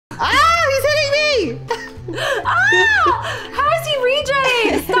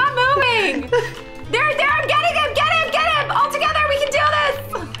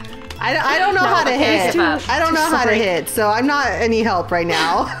I don't know how to hit. I don't know how to hit, so I'm not any help right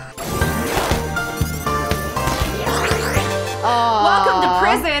now. Welcome to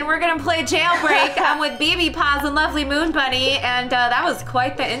prison. We're gonna play Jailbreak. I'm with BBPaws and LuvlyMoonBunny, and that was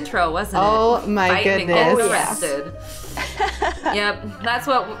quite the intro, wasn't it? Oh my goodness! Arrested. Yep, that's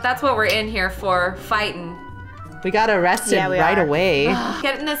what we're in here for, fighting. We got arrested right away.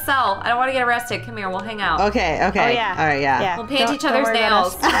 Get in this cell. I don't want to get arrested. Come here, we'll hang out. Okay. Oh, yeah. All right, yeah. We'll paint each other's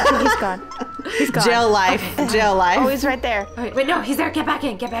nails. He's gone. He's gone. Jail life. Jail life. Oh, he's right there. Wait, no, he's there. Get back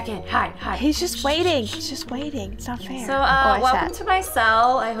in. Get back in. Hide. He's just waiting. He's just waiting. It's not fair. So, welcome to my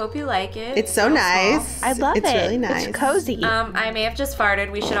cell. I hope you like it. It's so nice. I love it. It's really nice. It's cozy. I may have just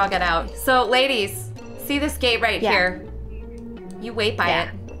farted. We should all get out. So, ladies, see this gate right here? You wait by it.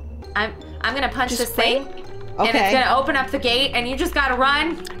 I'm gonna punch this thing. Okay. And it's gonna open up the gate, and you just gotta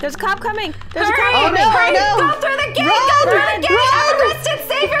run. There's a cop coming. There's a Hurry! cop coming. Hurry! no. Go through the gate! Run! Go through the gate! Run! I'm arrested!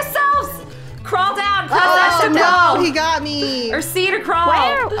 Save yourselves! Crawl down! Press S to crawl! No, he got me. Or C to crawl.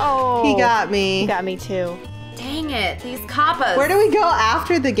 Where? Oh. He got me. He got me too. Dang it! These coppas. Where do we go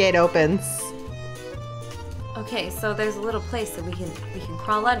after the gate opens? Okay, so there's a little place that we can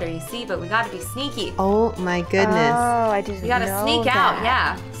crawl under. You see, but we gotta be sneaky. Oh my goodness. Oh, I didn't know We gotta sneak out. that.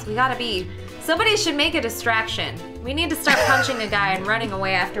 Yeah. So we gotta be. Somebody should make a distraction. We need to start punching a guy and running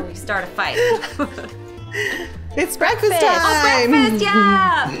away after we start a fight. It's breakfast time. Oh, breakfast!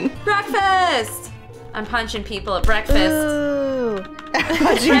 Yeah, breakfast. I'm punching people at breakfast. Ooh.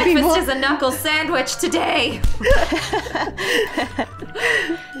 Breakfast is a knuckle sandwich today.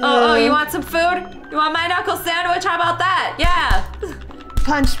 Oh, you want some food? You want my knuckle sandwich? How about that? Yeah.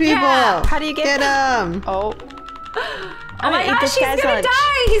 Punch people. Yeah. How do you get them? Oh. Oh my gosh, he's gonna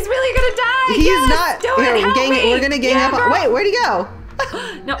die! He's really gonna die! He's yes, not. Do it, help me. We're gonna gang up. Wait, where'd he go?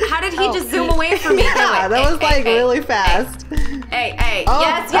 No, how did he just zoom away from me? Yeah, that was like really fast. Hey. Oh,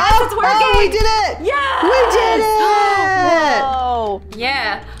 Yes, it's working! Oh, we did it! Yes! We did it! Whoa.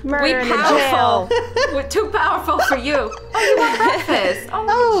 Yeah. Murder in the powerful. jail. We're too powerful for you. Oh, you want breakfast?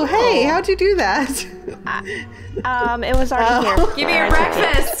 Oh, hey, how'd you do that? It was already here. Give me your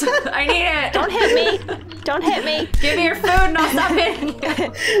breakfast. I need it. Don't hit me. Don't hit me. Give me your food and I'll stop hitting you.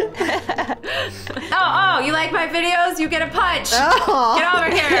 Oh, you like my videos? You get a punch. Oh. Get over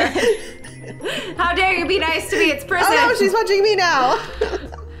here. How dare you be nice to me? It's prison. Oh no, she's punching me now.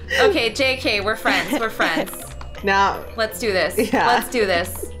 Okay, JK, we're friends. We're friends. Now. Let's do this. Yeah. Let's do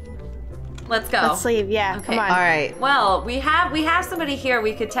this. Let's go. Let's leave. Yeah, Okay. come on. All right. Well, we have somebody here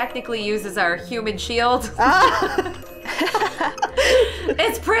we could technically use as our human shield.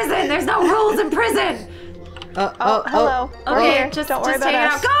 It's prison. There's no rules in prison. Hello. Okay, We're here. just Don't worry take about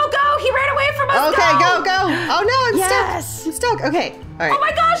it us. out. Go! He ran away from us. Okay, go. Oh no, I'm Yes. stuck. I'm stuck. Okay. All right. Oh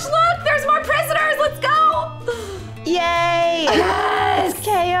my gosh! Look, there's more prisoners. Let's go. Yay! Yes. It's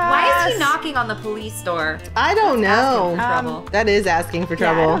chaos. Why is he knocking on the police door? I don't know. Trouble. That is asking for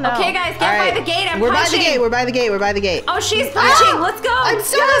trouble. I don't know. Okay, guys, get All right. by the gate. I'm We're punching. by the gate. We're by the gate. We're by the gate. Oh, she's punching. Let's go. I'm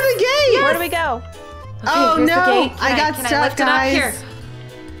stuck on the gate. Where do we go? Oh here's the no! gate. I got can stuck, I lift guys. it up here?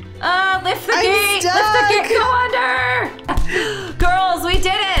 Lift the I'm gate. stuck. Lift the gate. Go under. Girls, we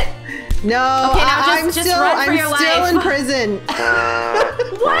did it. No, Okay, now I'm just run for your still life. in prison.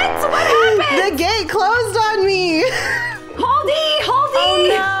 What? What happened? The gate closed on me. Holdy.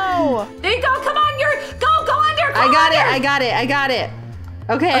 Oh no! There you go. Come on, go under. I got it.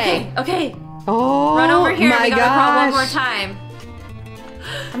 Okay. Okay. Oh, Run over here. my We gotta crawl one more gosh. time.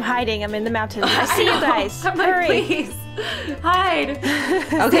 I'm hiding. I'm in the mountains. I see you guys. I'm like, Hurry. please. Hide.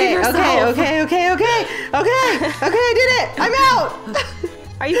 Okay, yourself. okay. I did it. I'm out.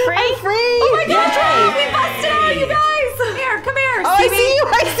 Are you free? I'm free. Oh my gosh, Yay. we busted out, you guys. Come here. Oh,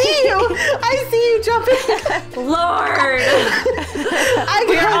 I see you jumping. Lord.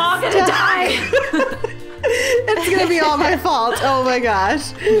 We're all gonna die. It's gonna be all my fault. Oh my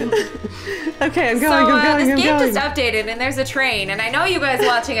gosh. Okay, I'm going. This game just updated and there's a train, and I know you guys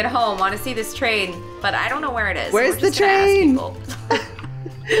watching at home want to see this train, but I don't know where it is. Where's We're the just gonna ask train? people.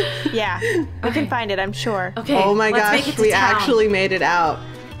 Yeah, we can find it. I'm sure. Okay. Oh my let's make gosh, it to we town. actually made it out.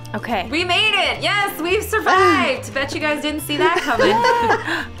 Okay. We made it. Yes, we've survived. Bet you guys didn't see that coming.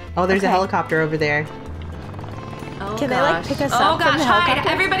 Oh, there's a helicopter over there. Oh, Can they, like, pick us oh up from gosh, the hide.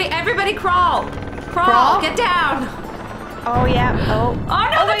 helicopter? Everybody crawl. Crawl? Get down. Oh yeah. Oh. Oh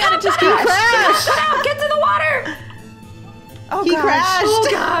no, my God! It just crashed. crashed. Get out, get to the water. Oh He gosh. crashed. Oh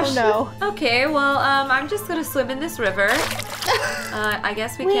gosh. Oh no. Okay, well, I'm just gonna swim in this river. I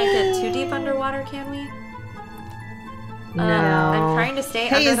guess we can't get too deep underwater, can we? No. I'm trying to stay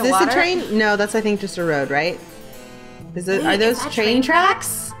Hey, under is the this water. a train? No, that's I think just a road, right? Are Wait, those is that train train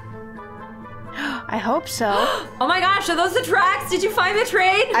tracks? I hope so. Oh my gosh, are those the tracks? Did you find the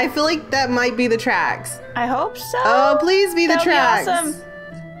train? I feel like that might be the tracks. I hope so. Oh, please be the That'll tracks. Be awesome.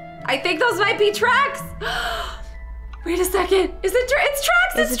 I think those might be tracks. Wait a second. Is it it's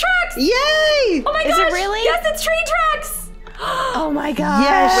tracks? It's tracks. Yay! Oh my Is gosh. it really? Yes, it's train tracks. Oh my gosh.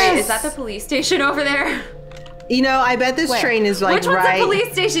 Yes. Wait, is that the police station over there? You know, I bet this Where? train is like Which one's right. the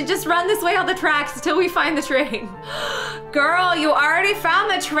police station? Just run this way on the tracks until we find the train. Girl, you already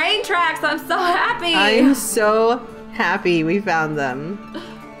found the train tracks. I'm so happy. I'm so happy we found them.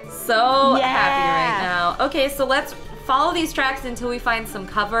 So Yeah. happy right now. Okay, so let's follow these tracks until we find some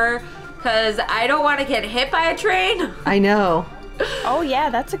cover, because I don't want to get hit by a train. I know. Oh yeah,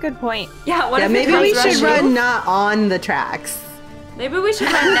 that's a good point. Yeah, what Yeah, if it maybe comes we should rushing? run not on the tracks. Maybe we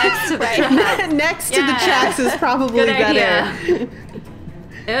should run next to the tracks. Next to the Yeah. tracks is probably Good better. idea.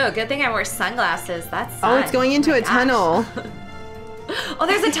 Ew, good thing I wear sunglasses. That's Oh, it's going into a tunnel. Oh,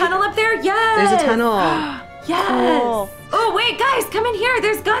 there's a tunnel up there? Yes! There's a tunnel. Yes! Cool. Oh, wait, guys, come in here.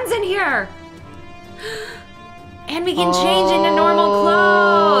 There's guns in here. And we can change into normal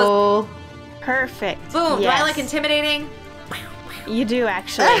clothes. Oh. Perfect. Boom. Do I Yes. look intimidating? You do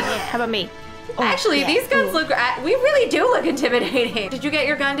actually. How about me? Oh, Actually, yeah. these guns Ooh. look... We really do look intimidating. Did you get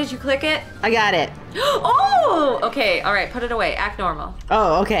your gun? Did you click it? I got it. Oh! Okay, all right, put it away. Act normal.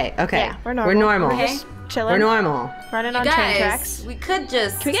 Oh, okay, okay. Yeah, we're normal. We're normal. Okay. Just chilling. We're normal. Running You on train guys, tracks. we could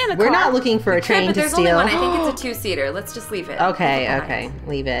just... Can we get in the We're car? not looking for a Could, train but to there's only steal. one. I think it's a two-seater. Let's just leave it. Okay, Leave it okay. behind.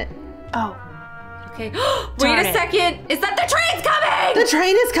 Leave it. Oh. Okay. Wait Darn a it. second. Is that the train's coming? The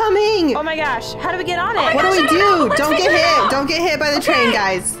train is coming! Oh my gosh. How do we get on it? my What do gosh, we I don't know. do? Let's Don't get figure it hit! out. Don't get hit by the train,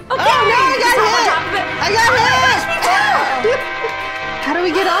 guys! Okay. Oh no, I got Stop on hit! top of it. I got hit! How do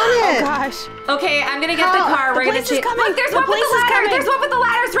we get on Oh it? gosh. Okay, I'm gonna get the How? car. The We're gonna police is see. coming. Look, there's The one with police the is ladder. coming. There's one with the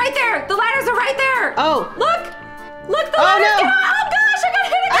ladders right there. The ladders are right there. Oh. Look. Look, the Oh, ladders. no. Get on. Oh gosh, I got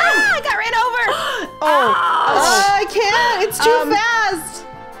hit again. Ah, I got ran over. Oh. I can't! It's too fast!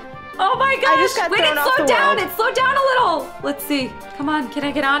 Oh my gosh. just got Wait, thrown it off slowed the down. world. It slowed down a little. Let's see. Come on, can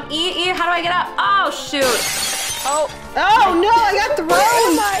I get on? How do I get up? Oh shoot. Oh. Oh no, I got thrown!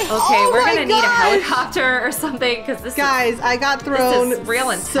 I? Okay, Oh we're my gonna need a gosh. helicopter or something because this Guys, I got thrown is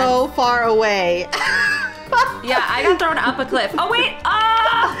real intense. so far away. Yeah, I got thrown up a cliff. Oh wait!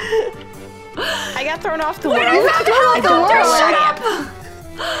 Ah! I got thrown off the Wait, world. I found a I don't helicopter! know Shut where up!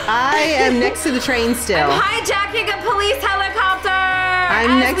 I am next to the train still. I'm hijacking a police helicopter!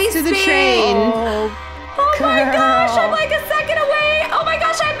 I'm as we next to the speak. train. Oh my gosh, I'm girl. like a second away! Oh my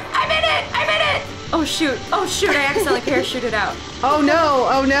gosh, I'm in it! I'm in it! Oh shoot, I accidentally parachuted out. Oh no,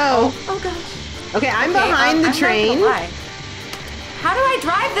 oh no. Oh gosh. Okay, I'm Okay, behind the I'm not gonna train. lie. How do I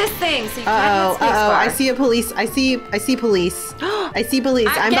drive this thing so you can't Uh-oh, hit space uh-oh, bar? I see a police. I see police. I see police.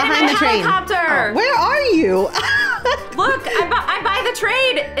 I'm Get in behind the the train. helicopter! Oh, where are you? Look, I'm by the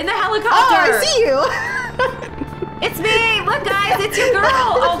train in the helicopter. Oh, I see you. It's me! Look, guys, it's your girl!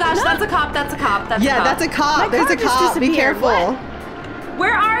 Oh gosh, that's a cop, that's a cop, that's a Yeah, cop. that's a cop. My There's car a just cop. Be disappeared. careful. What?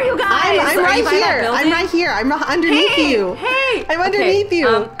 Where are you guys? I'm Are right you by that here. I'm building? right here. I'm underneath Hey, you. hey! I'm underneath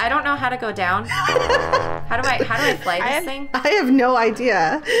you. I don't know how to go down. How do I fly this thing? I have no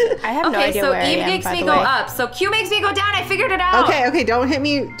idea. I have no Okay, idea so where I E am, makes by me the go way. up. So Q makes me go down. I figured it out. Okay, don't hit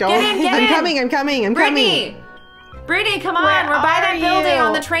me. Don't. Get in, get I'm in. coming. I'm coming. Brittany! Brittany, come on. Where We're by that are building you?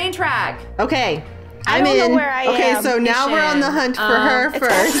 on the train track. Okay. I I'm don't know in. where I okay, am. so now we're on the hunt for her it's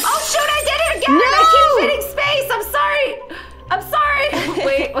first. Oh shoot, I did it again! No! I keep hitting space! I'm sorry! I'm sorry!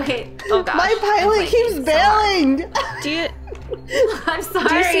 Wait. Oh gosh. My I'm pilot flaking keeps so hard. bailing. Do you I'm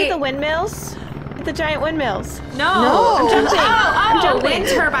sorry. you see the windmills? The giant windmills. No. No. I'm jumping. I'm Oh, jumping. wind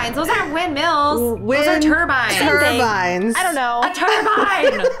turbines. Those aren't windmills. Those are turbines. Same thing. Turbines. I don't know. A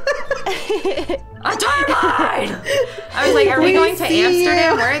turbine. A turbine. I was like, are we We going to see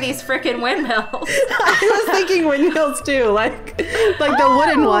Amsterdam? you. Where are these freaking windmills? I was thinking windmills too, like the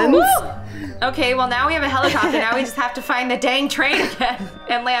wooden ones. Okay, well now we have a helicopter. Now we just have to find the dang train again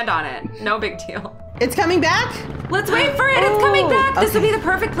and land on it. No big deal. It's coming back? Let's wait for it. It's coming back. This will okay. be the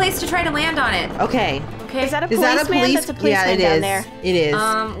perfect place to try to land on it. Okay. Okay. Is that a Is that a policeman? police? That's a policeman yeah, it down is. there. It is.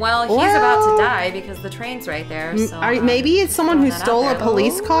 Well, he's about to die because the train's right there. So Maybe it's someone who throwing that stole out a there.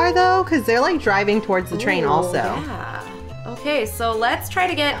 police car though, because they're like driving towards the train Ooh, also. Yeah. Okay, so let's try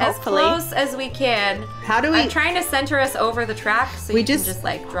to get Hopefully. as close as we can. How do we? I'm trying to center us over the track so We you just- can just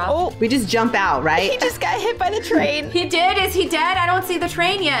like drop. Oh, We just jump out, right? he just got hit by the train. He did? Is he dead? I don't see the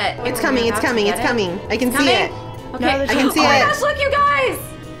train yet. It's coming. It's coming. It's coming. I can see Coming? it. Okay. No, the I can see oh my it. gosh, look, you guys!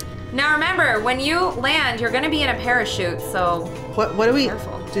 Now remember, when you land, you're gonna be in a parachute, so What do we?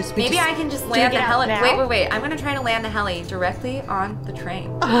 careful. we Maybe I can just we land the get heli. out now? Wait. I'm gonna try to land the heli directly on the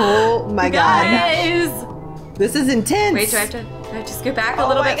train. Oh my god. Guys! This is intense. Wait, do I have to? I have to scoot back a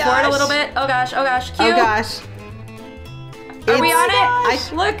little bit, forward a little bit. Oh gosh, oh gosh. Q. Oh gosh. Are we on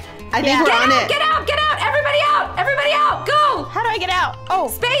it? Look. I think we're on it. Get out, get out. Everybody out. Everybody out. Go. How do I get out? Oh.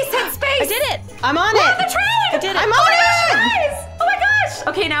 Space, hit space. I did it. I'm on We're it. on the train. I did it. I'm on it. Guys. Oh my gosh.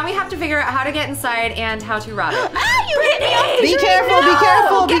 Okay, now we have to figure out how to get inside and how to rob it. Ah, you hit me off the Be train. careful, be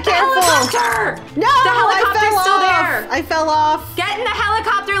careful, be Get the careful. helicopter. No, The helicopter's I fell still off. there. I fell off. Get in the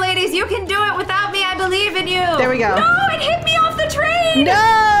helicopter, ladies. You can do it without me. I believe in you. There we go. No, it hit me off the train.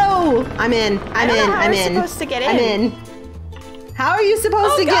 No! I'm in. I don't know how I'm supposed to get in. I'm in. How are you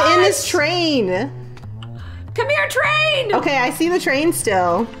supposed to get in this gosh. train? Come here, train. Okay, I see the train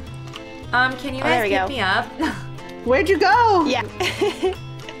still. Can you guys pick me up? Where'd you go? Yeah.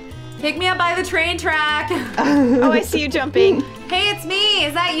 Pick me up by the train track. Oh, I see you jumping. Hey, it's me.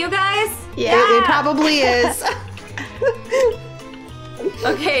 Is that you guys? Yeah. It probably is.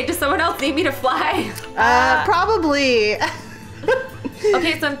 Okay, does someone else need me to fly? Probably.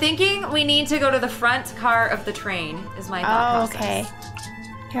 Okay, so I'm thinking we need to go to the front car of the train, is my thought process. Okay.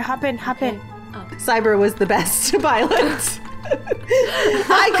 Here, hop in, hop in. Cyber was the best pilot.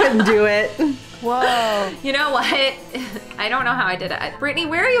 I couldn't do it. Whoa. You know what? I don't know how I did it. Brittany,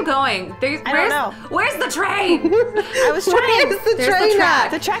 where are you going? I don't know. Where's the train? I was trying. Where's the There's train the track.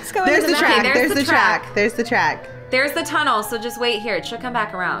 at? The track's going There's to the track. Okay, There's the track. There's the track. There's the tunnel, so just wait here. It should come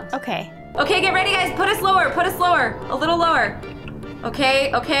back around. Okay. Okay, get ready, guys. Put us lower. Put us lower. A little lower.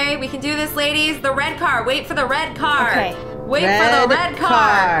 Okay, okay. We can do this, ladies. The red car. Wait for the red car. Okay. Wait for the red car.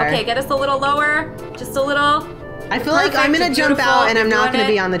 car. Okay, get us a little lower. Just a little. I feel like I'm gonna jump beautiful. out and I'm not You're gonna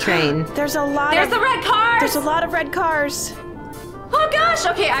doing be on the train. There's a lot There's of... the red cars. There's a lot of red cars. Oh gosh.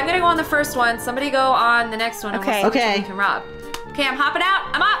 Okay, I'm gonna go on the first one. Somebody go on the next one. And Okay. we'll see which Okay. one we can rob. Okay, I'm hopping out.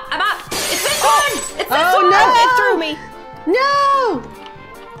 I'm up. I'm up. It's this one. It's this Oh, one. no. It threw me.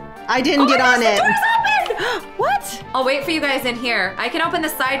 No! I didn't get on it. The door's open. What? I'll wait for you guys in here. I can open the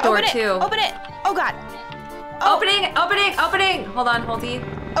side door Open it. too. Open it. Oh, God. Opening, opening, opening. Hold on, hold E.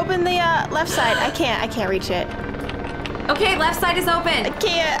 Open the left side. I can't reach it. Okay, left side is open. I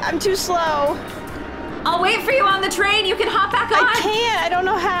can't. I'm too slow. I'll wait for you on the train. You can hop back on. I can't. I don't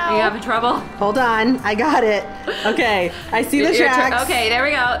know how. Are you having trouble? Hold on, I got it. Okay, I see the Your turn. tracks. Okay, there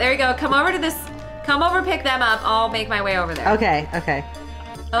we go. There we go. Come over to this. Come over, pick them up. I'll make my way over there. Okay, okay.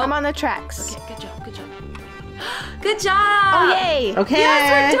 I'm on the tracks. Okay, good job. Good job. Good job. Oh, yay. Okay.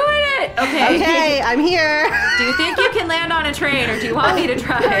 Yes, we're doing it. Okay. Okay, I'm here. Do you think you can land on a train, or do you want me to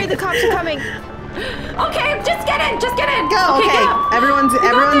try? Hurry, the cops are coming. Okay, just get in. Just get in. Go. Okay. Go. Everyone's this.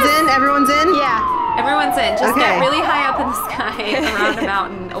 in. Everyone's in. Yeah. Everyone's in. Just Okay. get really high up in the sky, around a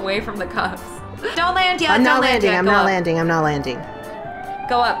mountain, away from the cops. Don't land yet. I'm don't not land landing. yet. I'm Go not up. landing. I'm not landing.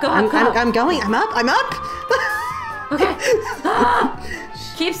 Go up. Go up. Go up. I'm going. I'm up. I'm up. Okay. Ah!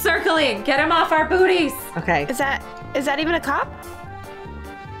 Keep circling. Get him off our booties. Okay. Is that even a cop?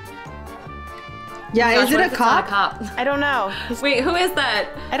 Yeah, Gosh, is it what a if it's not cop? I don't know. Wait, who is that?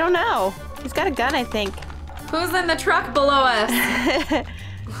 I don't know. He's got a gun, I think. Who's in the truck below us?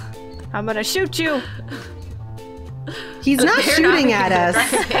 I'm gonna shoot you. He's not They're shooting not at good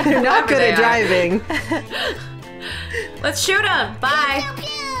us. at driving. They're not Whoever good they at are. driving. Let's shoot him. Bye.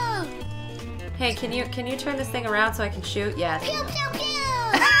 Hey, can you turn this thing around so I can shoot? Yeah.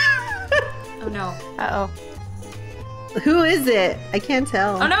 Oh no. Uh-oh. Who is it? I can't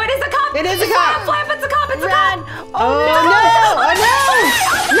tell. Oh no, it is a cop. It is a It's cop. Flap, it's a cop. It's Run! a cop. Oh, no! Oh no!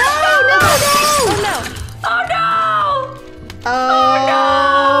 Oh no!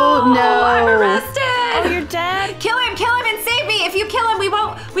 Oh no! I'm arrested. Oh, you're dead? Kill him and save me. If you kill him, we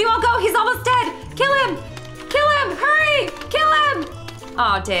won't go. He's almost dead. Kill him. Hurry. Kill him.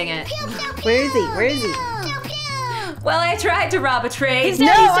 Oh, dang it. Where is he? Where is he? Well, I tried to rob a train. He's dead,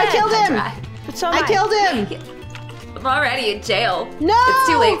 No, he's I dead. killed him. tried. But so am I killed him. I'm already in jail. No! It's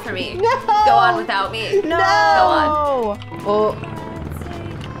too late for me. No! Go on without me. No! Go on. Oh.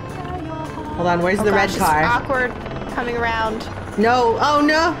 Hold on. Where's the red Gosh, car? It's awkward coming around. No. Oh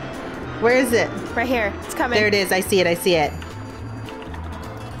no. Where is it? Right here. It's coming. There it is. I see it. I see it.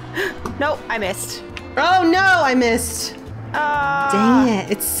 Nope, I missed. Oh no! I missed. Dang it!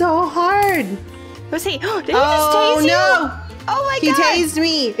 It's so hard. Was he? Did he Oh just tase you? no! Oh my He god! tased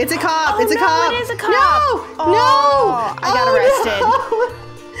me. It's a cop. Oh, It's a no, cop. it is a cop. No! Oh, No! I got arrested.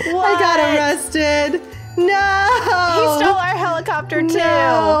 No. What? I got arrested. No! He stole our helicopter too.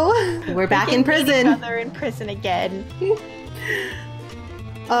 No. We're back in Each prison. other in prison again.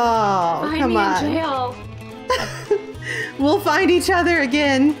 Oh, Find come me on. in jail. We'll find each other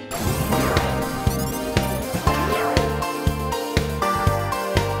again.